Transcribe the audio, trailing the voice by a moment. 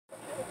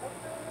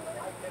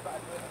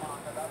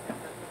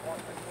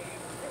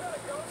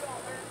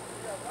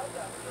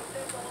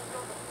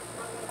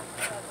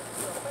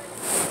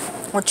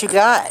What you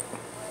got?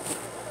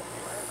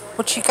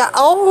 What you got?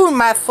 Oh,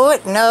 my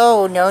foot.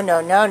 No, no, no,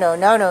 no, no,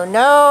 no, no,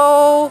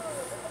 no.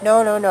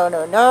 No, no, no,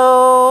 no,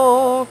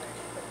 no.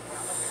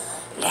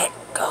 Let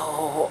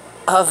go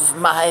of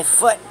my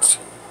foot.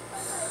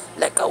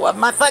 Let go of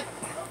my foot.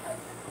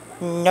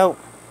 No.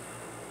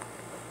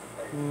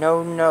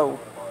 No, no.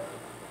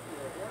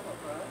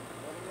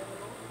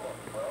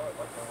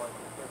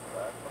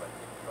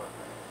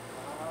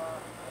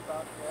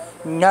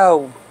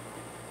 No.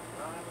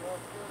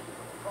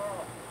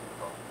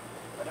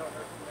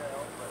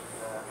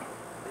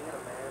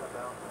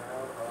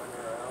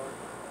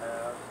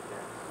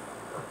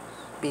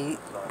 Be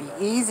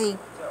easy.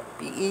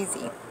 Be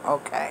easy.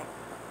 Okay.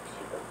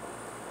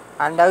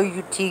 I know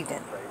you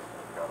teething.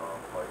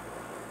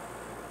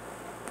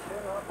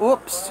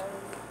 Oops.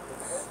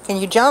 Can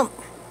you jump?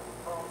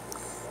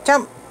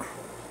 Jump.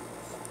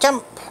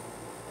 Jump.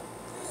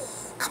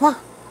 Come on.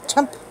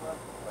 Jump.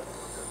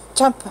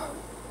 Jump.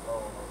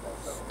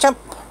 Jump.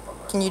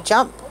 Can you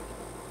jump?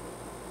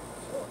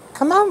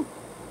 Come on.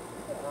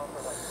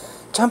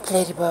 Jump,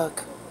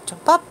 ladybug.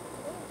 Jump up.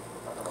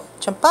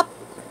 Jump up.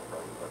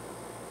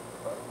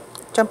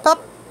 Jump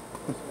up.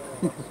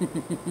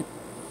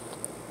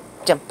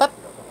 Jump up.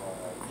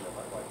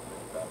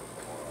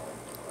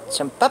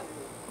 Jump up.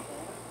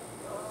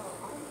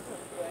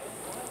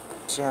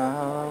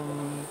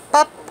 Jump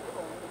up.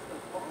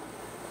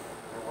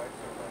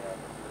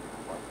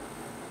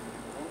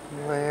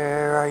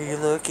 Where are you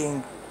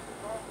looking?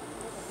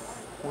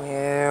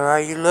 Where are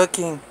you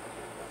looking?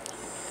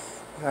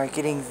 You are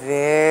getting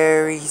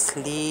very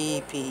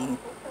sleepy.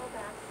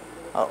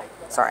 Oh,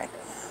 sorry.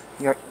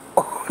 You're...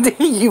 Oh, there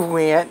you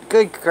went.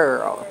 Good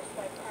girl.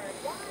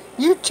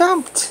 You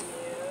jumped.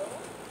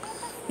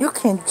 You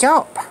can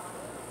jump.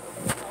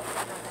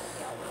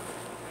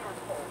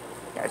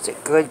 That's a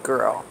good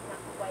girl.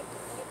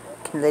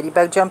 Can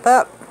Ladybug jump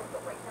up?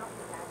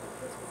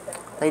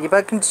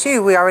 Ladybug can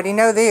chew. We already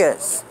know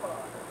this.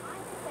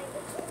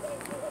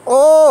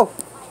 Oh!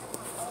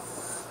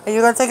 Are you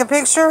going to take a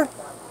picture?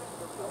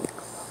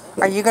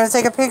 Are you going to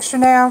take a picture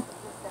now?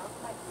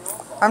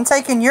 I'm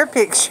taking your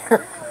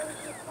picture.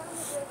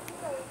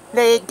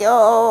 Let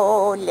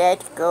go,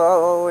 let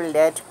go,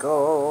 let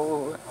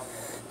go.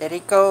 Let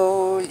it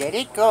go, let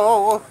it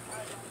go.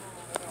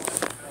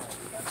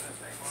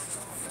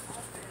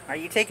 Are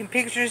you taking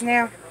pictures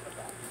now?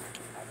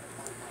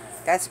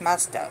 That's my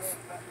stuff.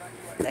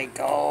 Let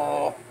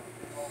go.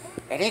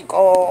 Let it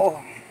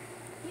go.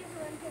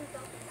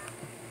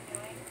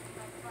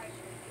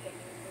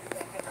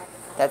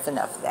 That's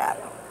enough of that.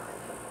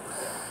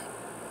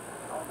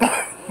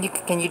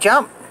 Can you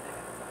jump?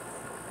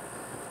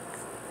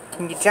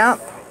 Can you jump?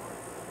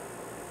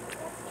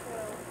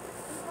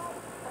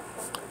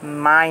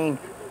 Mine.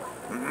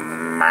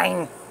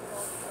 Mine.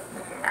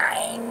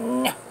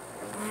 Mine.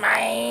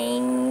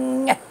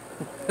 Mine.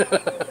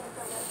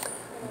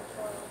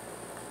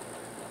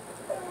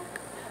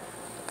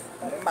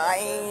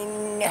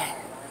 Mine.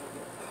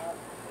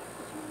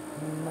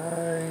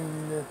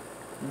 Mine.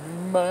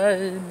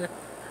 Mine.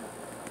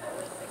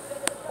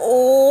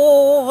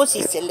 Oh,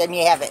 she said, let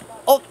me have it.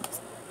 Oh.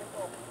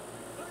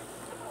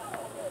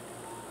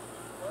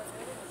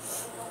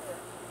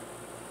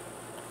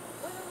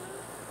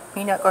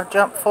 You not gonna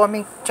jump for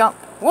me? Jump.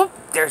 Whoop.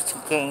 There she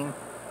came.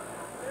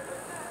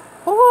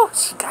 Oh,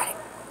 she got it.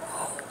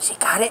 She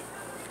got it.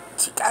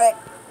 She got it.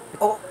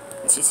 Oh,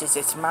 she says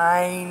it's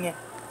mine.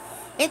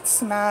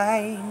 It's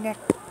mine.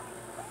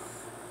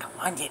 I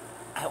want it.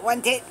 I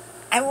want it.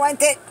 I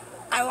want it.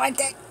 I want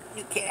it.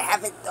 You can't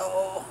have it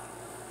though.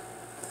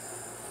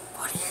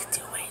 What are you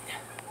doing?